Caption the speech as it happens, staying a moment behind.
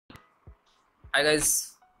Hi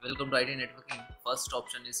guys, welcome to IT networking. First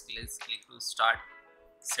option is click to start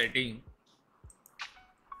setting,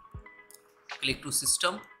 click to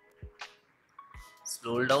system,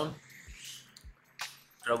 scroll down,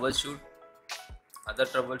 troubleshoot, other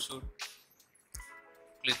troubleshoot,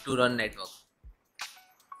 click to run network,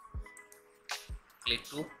 click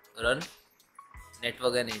to run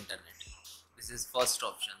network and internet. This is first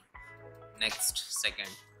option. Next, second.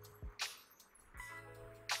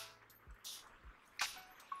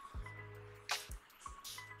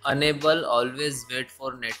 Enable always wait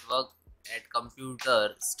for network at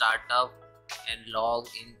computer startup and log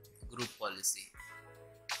in group policy.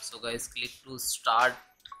 So guys, click to start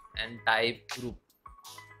and type group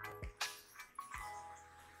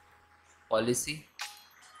policy.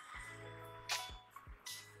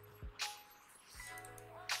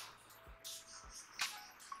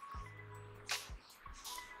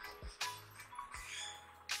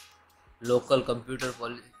 Local computer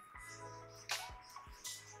policy.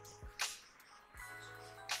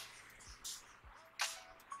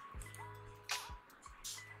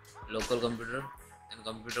 Local computer, then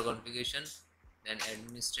computer configuration, then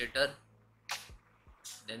administrator,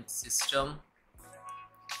 then system,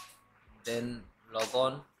 then log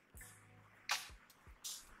on,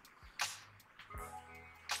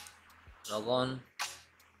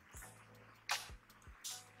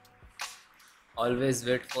 always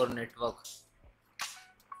wait for network,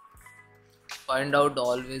 find out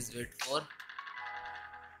always wait for,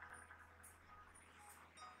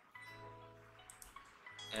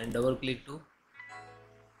 and double click to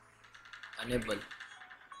enable,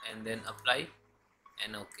 and then apply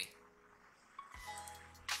and OK.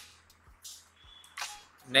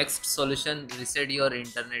 Next solution, reset your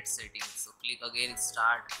internet settings. So click again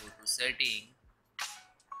start, go to setting,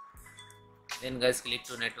 then guys click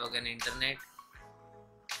to network and internet,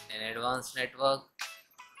 and advanced network,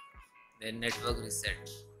 then network reset,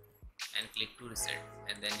 and click to reset,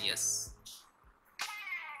 and then yes.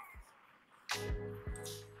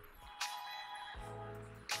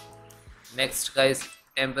 Next guys,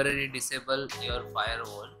 temporarily disable your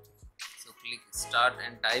firewall. So click start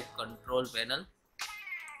and type control panel,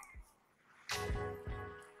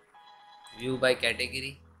 view by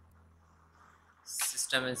category,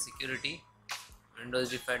 system and security,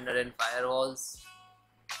 Windows Defender and firewalls,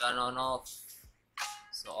 turn on off,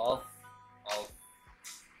 so off,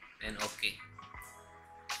 then OK,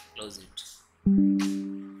 close it.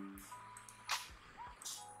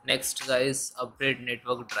 Next guys, upgrade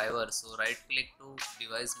network driver. So right click to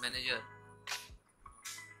device manager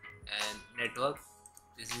and network.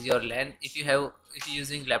 This is your LAN. If you're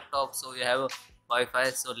using laptop, so you have a Wi-Fi,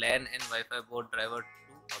 so LAN and Wi-Fi board driver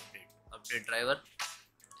to update driver.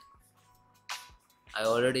 I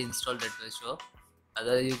already installed that for sure.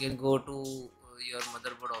 Otherwise you can go to your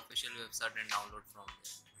motherboard official website and download from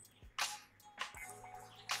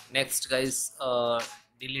there. Next guys,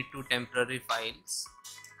 delete two temporary files.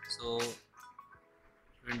 So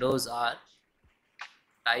Windows R,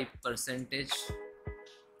 type percentage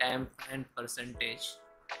temp and percentage.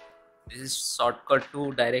 This is shortcut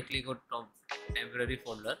to directly go to temporary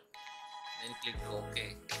folder, then click to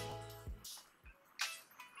OK.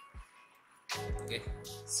 Okay,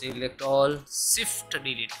 select all, shift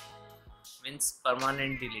delete means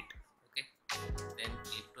permanent delete. Okay, then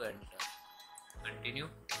click to enter, continue,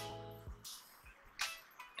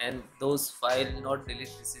 and those file not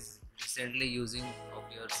delete. This is recently using of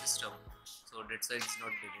your system, so that's why it's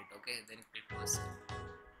not delete. Okay, then click to save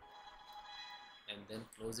and then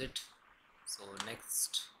close it. So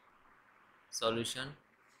next solution,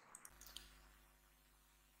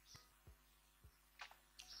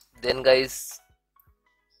 then guys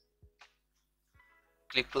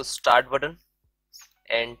click to start button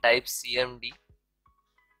and type cmd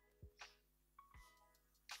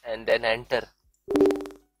and then enter.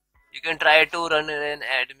 You can try to run an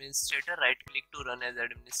administrator, right click to run as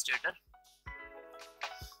administrator,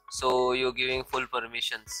 so you're giving full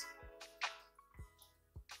permissions.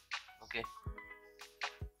 Okay,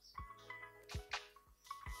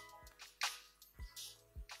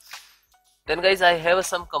 then guys I have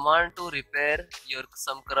some command to repair your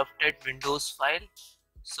some corrupted Windows file.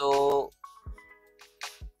 So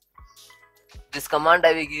this command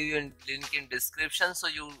I will give you a link in description, so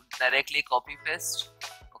you directly copy paste.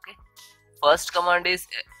 Okay, first command is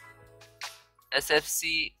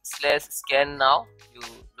sfc/scannow. You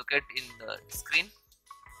look at in the screen.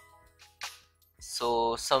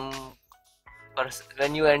 So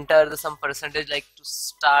when you enter some percentage like to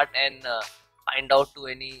start and find out to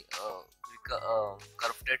any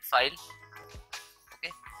corrupted file.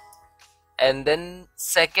 Okay, and then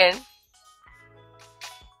second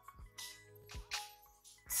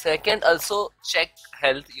Second, also check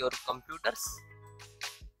health your computers,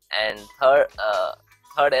 and third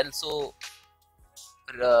also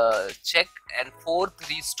check, and fourth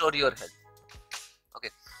restore your health. Okay,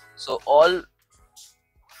 so all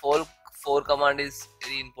four command is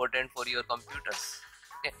very important for your computers.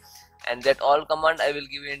 Okay, and that all command I will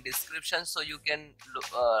give you in description, so you can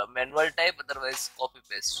manual type, otherwise copy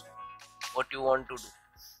paste what you want to do.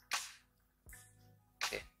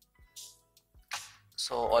 Okay,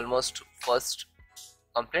 so almost first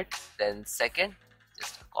complete, then second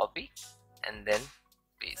just copy and then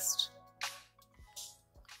paste,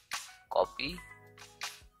 copy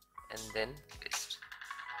and then paste.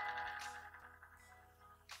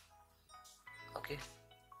 Okay,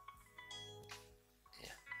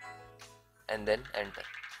 yeah, and then enter.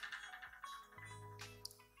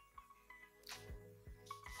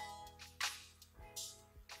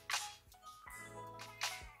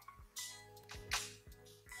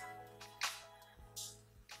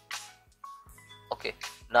 Okay,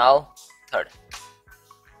 now third.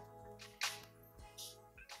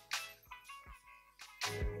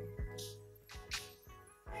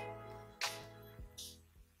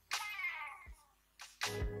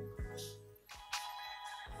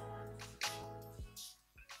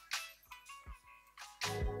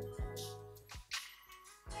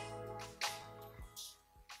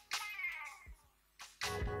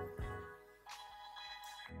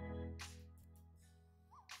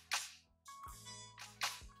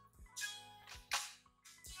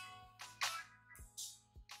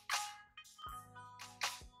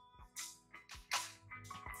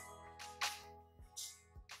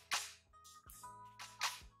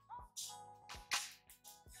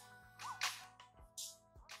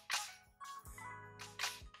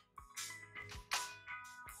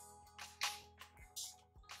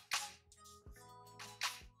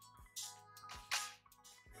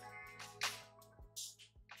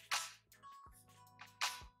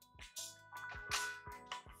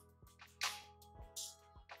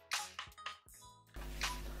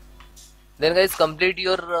 Then guys, complete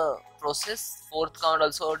your process. Fourth count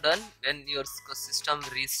also done. When your system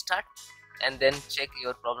restart, and then check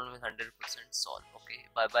your problem is 100% solved. Okay,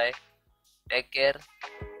 bye bye, take care,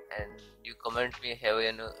 and you comment me have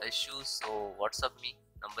any issues, so WhatsApp me,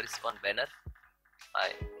 number is on banner.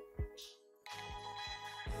 Bye.